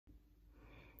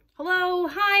Hello,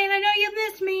 hi, and I know you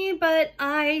missed me, but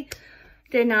I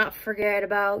did not forget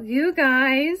about you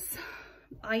guys.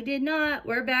 I did not.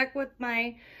 We're back with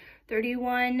my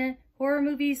 31 horror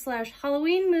movies /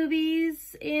 Halloween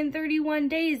movies in 31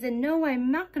 days. And no,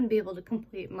 I'm not going to be able to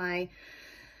complete my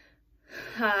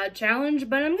challenge,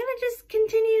 but I'm going to just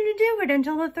continue to do it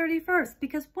until the 31st,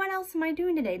 because what else am I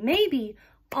doing today? Maybe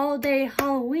all day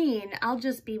Halloween, I'll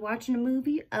just be watching a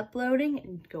movie, uploading,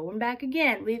 and going back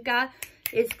again.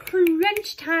 It's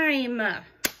crunch time.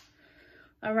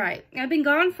 All right, I've been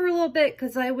gone for a little bit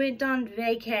because I went on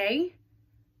vacay.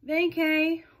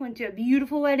 Went to a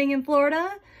beautiful wedding in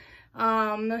Florida.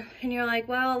 And you're like,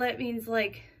 well, that means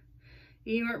like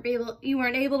you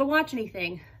weren't able to watch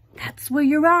anything. That's where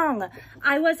you're wrong.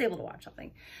 I was able to watch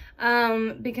something.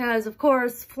 Because of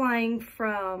course, flying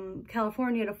from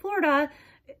California to Florida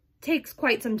takes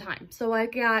quite some time. So I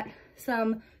got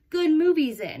some good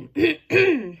movies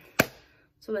in.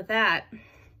 So with that,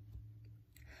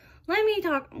 let me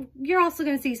talk. You're also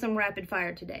going to see some rapid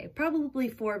fire today. Probably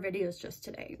 4 videos just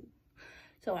today.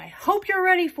 So I hope you're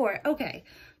ready for it. Okay,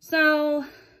 so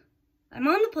I'm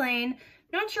on the plane,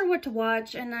 not sure what to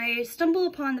watch, and I stumble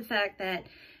upon the fact that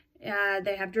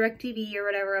they have DirecTV or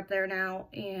whatever up there now,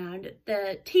 and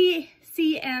the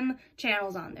TCM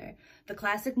channel's on there. The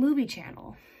Classic Movie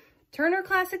Channel. Turner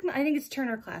Classic, I think it's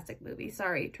Turner Classic Movie,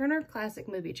 sorry, Turner Classic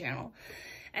Movie Channel.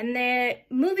 And the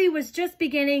movie was just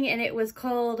beginning, and it was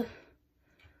called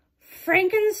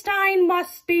Frankenstein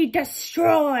Must Be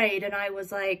Destroyed. And I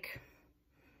was like,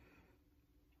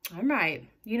 all right,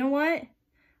 you know what?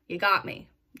 You got me.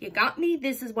 You got me.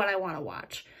 This is what I want to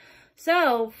watch.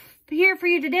 So here for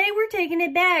you today, we're taking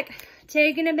it back.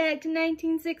 Taking it back to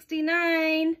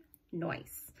 1969.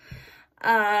 Nice.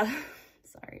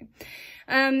 Sorry.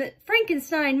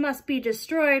 Frankenstein Must Be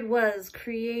Destroyed was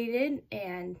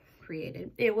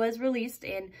It was released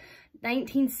in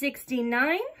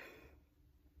 1969,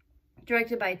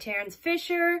 directed by Terence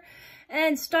Fisher,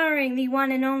 and starring the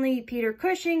one and only Peter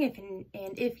Cushing.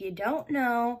 If you don't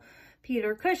know,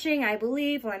 Peter Cushing, I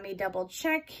believe, let me double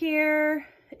check here,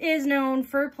 is known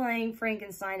for playing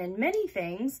Frankenstein in many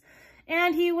things,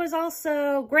 and he was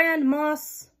also Grand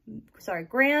Moff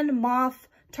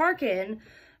Tarkin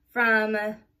from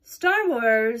Star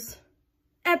Wars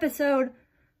Episode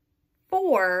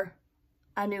 4,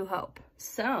 A New Hope.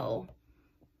 So,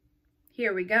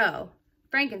 here we go.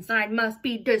 Frankenstein Must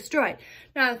Be Destroyed.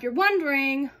 Now, if you're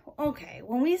wondering, okay,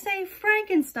 when we say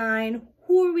Frankenstein,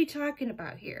 who are we talking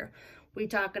about here? We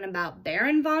talking about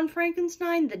Baron von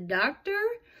Frankenstein, the doctor?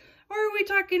 Or are we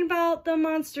talking about the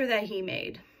monster that he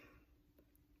made?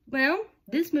 Well,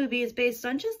 this movie is based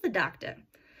on just the doctor.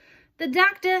 The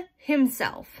doctor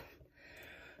himself.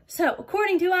 So,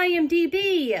 according to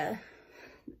IMDb,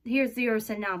 here's your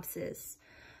synopsis.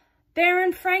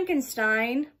 Baron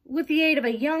Frankenstein, with the aid of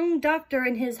a young doctor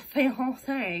and his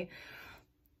fiancée,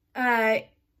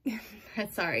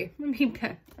 sorry,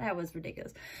 that was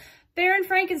ridiculous. Baron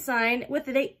Frankenstein, with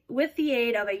the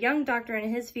aid of a young doctor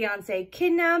and his fiancée,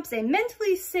 kidnaps a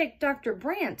mentally sick Dr.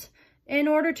 Brandt in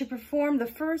order to perform the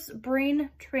first brain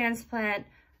transplant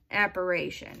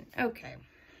operation. Okay.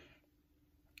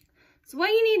 So what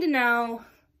you need to know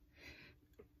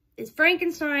is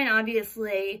Frankenstein,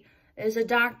 obviously, is a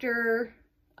doctor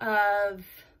of,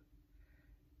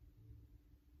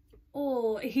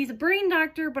 he's a brain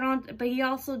doctor, but he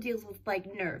also deals with,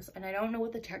 like, nerves. And I don't know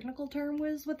what the technical term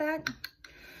was with that.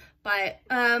 But,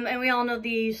 and we all know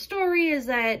the story is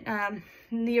that,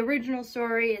 the original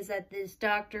story is that this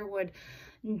doctor would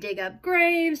dig up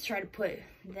graves, try to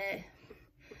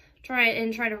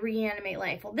reanimate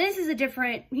life. Well, this is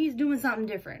he's doing something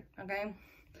different, okay?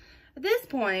 At this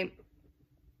point,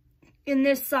 in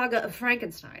this saga of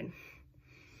Frankenstein,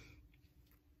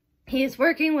 he is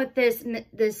working with this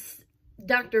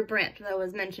Dr. Brandt that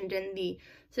was mentioned in the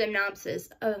synopsis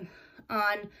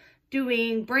on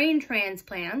doing brain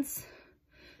transplants.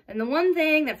 And the one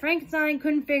thing that Frankenstein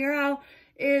couldn't figure out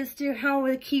is how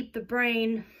to keep the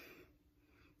brain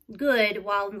good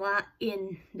while not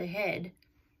in the head.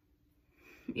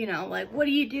 You know, like, what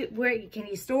do you do? Can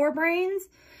you store brains?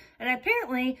 And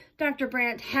apparently, Dr.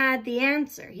 Brandt had the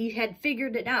answer. He had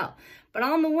figured it out. But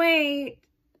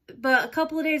a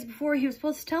couple of days before he was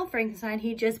supposed to tell Frankenstein,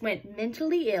 he just went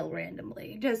mentally ill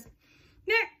randomly. Just,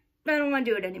 I don't want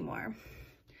to do it anymore.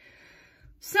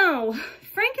 So,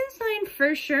 Frankenstein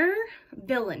for sure,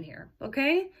 villain here,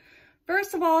 okay?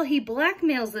 First of all, he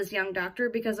blackmails this young doctor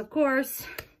because, of course,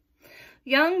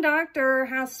 young doctor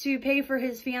has to pay for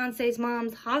his fiance's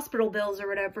mom's hospital bills or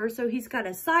whatever, so he's got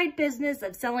a side business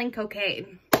of selling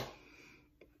cocaine.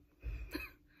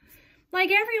 Like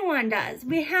everyone does.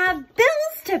 We have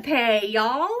bills bills to pay,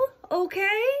 y'all,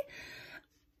 okay?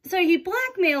 So he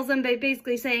blackmails them by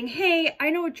basically saying, hey, I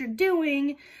know what you're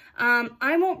doing.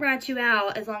 I won't rat you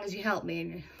out as long as you help me.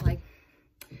 And you're like,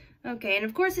 okay. And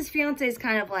of course his fiance is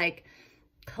kind of like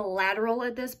collateral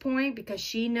at this point because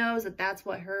she knows that that's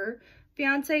what her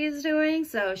fiance is doing.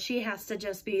 So she has to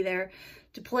just be there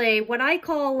to play what I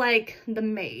call like the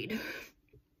maid.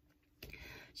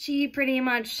 She pretty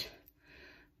much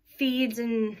feeds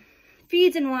and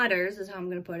waters is how I'm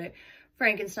going to put it.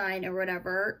 Frankenstein or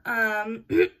whatever.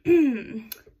 And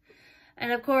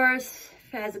of course,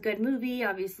 as a good movie,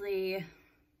 obviously,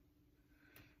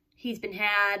 he's been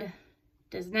had.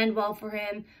 Doesn't end well for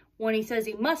him. When he says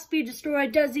he must be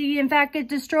destroyed, does he in fact get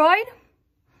destroyed?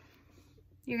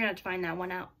 You're going to have to find that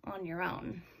one out on your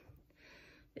own.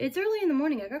 It's early in the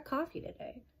morning. I got coffee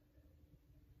today.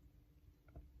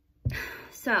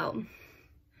 So,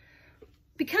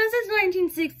 because it's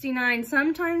 1969,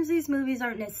 sometimes these movies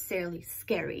aren't necessarily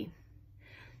scary.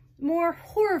 More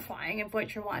horrifying of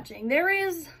what you're watching. There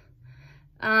is,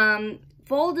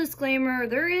 full disclaimer,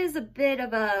 there is a bit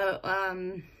of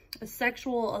a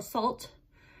sexual assault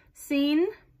scene,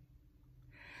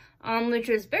 which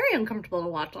is very uncomfortable to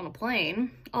watch on a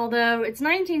plane. Although it's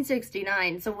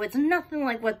 1969, so it's nothing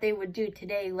like what they would do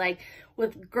today, like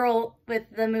with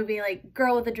the movie like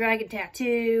Girl with a Dragon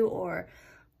Tattoo or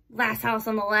Last House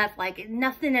on the Left. Like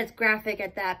nothing as graphic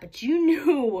at that, but you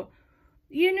knew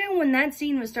when that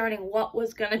scene was starting what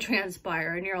was gonna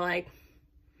transpire, and you're like,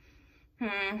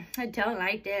 I don't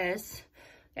like this.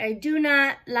 I do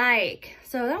not like.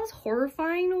 So that was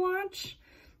horrifying to watch.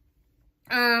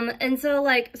 And so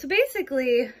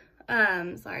basically,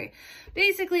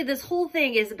 basically this whole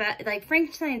thing is about, like,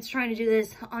 Frankenstein's trying to do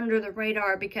this under the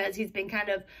radar because he's been kind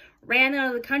of ran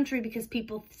out of the country because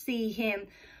people see him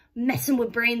messing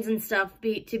with brains and stuff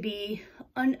to be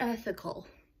unethical.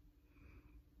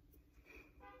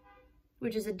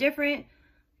 Which is a different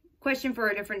question for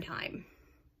a different time.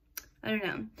 I don't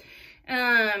know.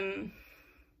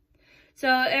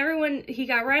 So he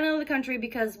got ran out of the country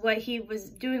because what he was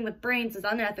doing with brains is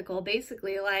unethical.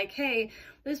 Basically, like, hey,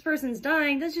 this person's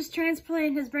dying, let's just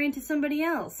transplant his brain to somebody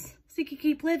else so he can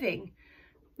keep living.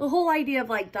 The whole idea of,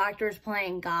 like, doctors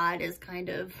playing God is kind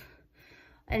of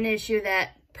an issue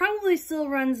that probably still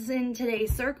runs in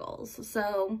today's circles.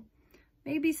 So,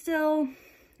 maybe still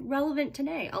relevant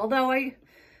today. Although I don't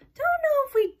know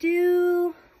if we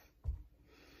do...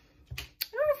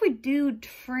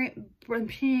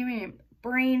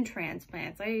 brain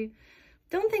transplants. I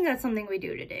don't think that's something we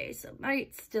do today, so it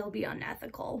might still be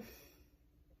unethical.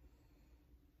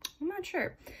 I'm not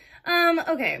sure.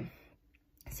 Okay.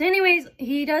 So anyways,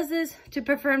 he does this to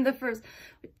perform the first,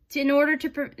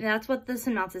 that's what the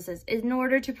synopsis is, in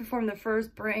order to perform the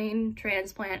first brain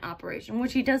transplant operation,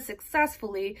 which he does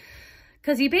successfully,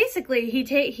 because he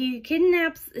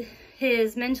kidnaps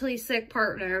his mentally sick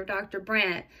partner, Dr.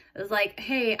 Brandt. It was like,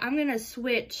 hey, I'm going to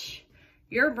switch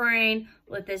your brain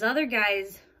with this other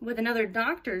guy's, with another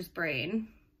doctor's brain.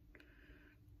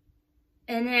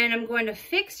 And then I'm going to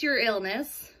fix your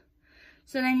illness.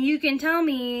 So then you can tell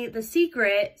me the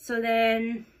secret. So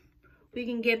then we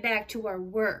can get back to our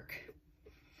work.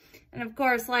 And of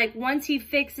course, like, once he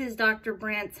fixes Dr.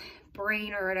 Brandt's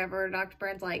brain or whatever, Dr.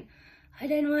 Brandt's like, I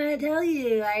didn't want to tell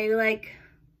you. I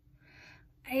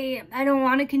don't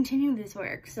want to continue this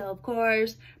work. So of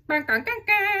course,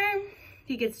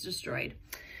 he gets destroyed.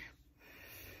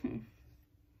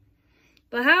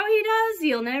 But how he does,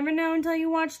 you'll never know until you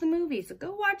watch the movie. So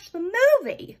go watch the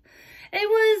movie. It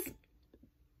was,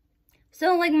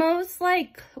 so like most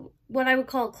like what I would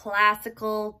call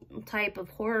classical type of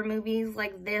horror movies,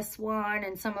 like this one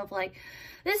and some of like,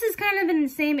 this is kind of in the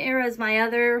same era as my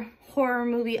other horror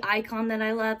movie icon that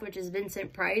I love, which is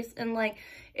Vincent Price. And like,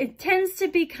 it tends to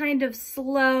be kind of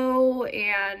slow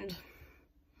and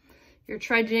you're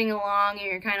trudging along and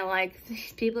you're kind of like,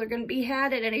 these people are going to be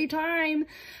had at any time.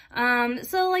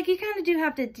 So like, you kind of do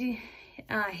have to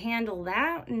handle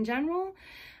that in general.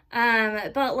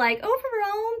 But like,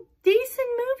 overall, decent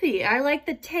movie. I like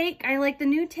the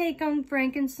new take on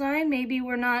Frankenstein. Maybe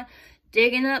we're not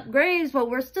digging up graves, but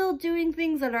we're still doing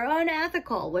things that are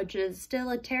unethical, which is still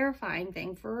a terrifying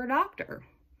thing for a doctor.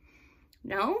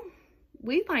 No?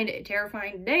 We find it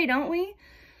terrifying today, don't we?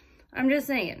 I'm just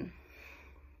saying.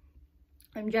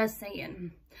 So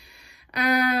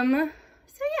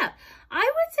yeah,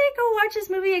 I would say go watch this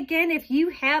movie again if you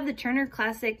have the Turner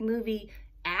Classic Movie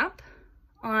app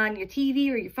on your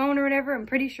TV or your phone or whatever. I'm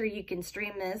pretty sure you can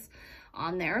stream this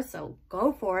on there, so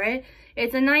go for it.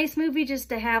 It's a nice movie just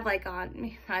to have like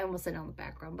on, I almost said on the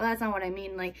background, but that's not what I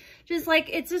mean. Like, just like,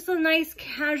 it's just a nice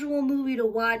casual movie to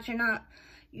watch.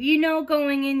 you know,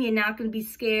 going in, you're not going to be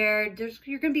scared.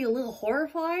 You're going to be a little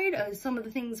horrified of some of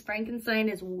the things Frankenstein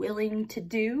is willing to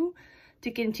do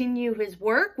to continue his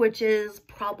work, which is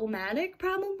problematic,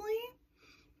 probably.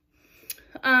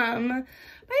 But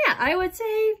yeah, I would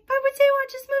say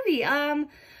watch this movie.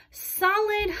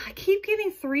 Solid. I keep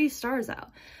giving 3 stars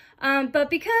out. But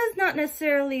because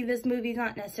this movie's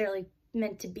not necessarily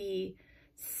meant to be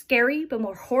scary, but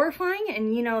more horrifying,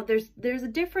 and you know, there's a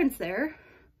difference there.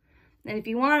 And if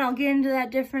you want, I'll get into that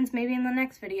difference maybe in the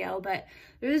next video, but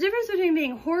there's a difference between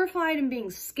being horrified and being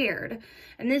scared.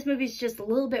 And this movie's just a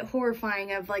little bit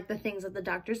horrifying of like the things that the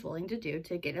doctor's willing to do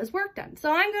to get his work done.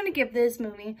 So I'm going to give this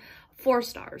movie 4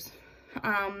 stars.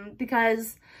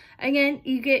 Because again,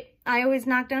 I always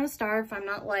knock down a star if I'm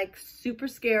not like super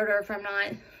scared, or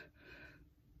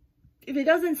if it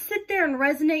doesn't sit there and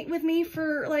resonate with me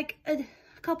for like a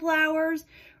couple hours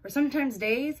or sometimes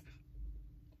days,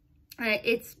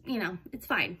 it's, you know, it's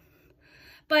fine.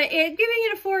 But giving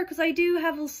it a 4 because I do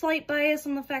have a slight bias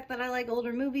on the fact that I like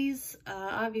older movies.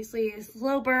 Obviously, a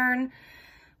slow burn.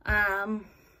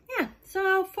 Yeah,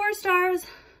 so 4 stars.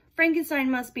 Frankenstein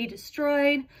Must Be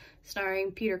Destroyed,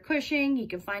 starring Peter Cushing. You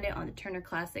can find it on the Turner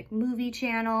Classic Movie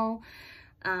channel.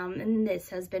 And this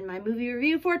has been my movie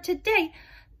review for today.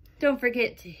 Don't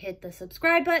forget to hit the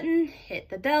subscribe button, hit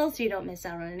the bell so you don't miss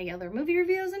out on any other movie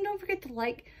reviews, and don't forget to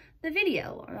like the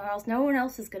video, or else no one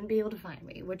else is going to be able to find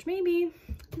me, which maybe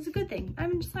is a good thing.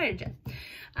 I'm excited yet.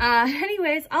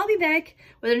 Anyways, I'll be back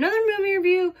with another movie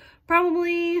review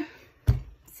probably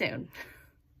soon.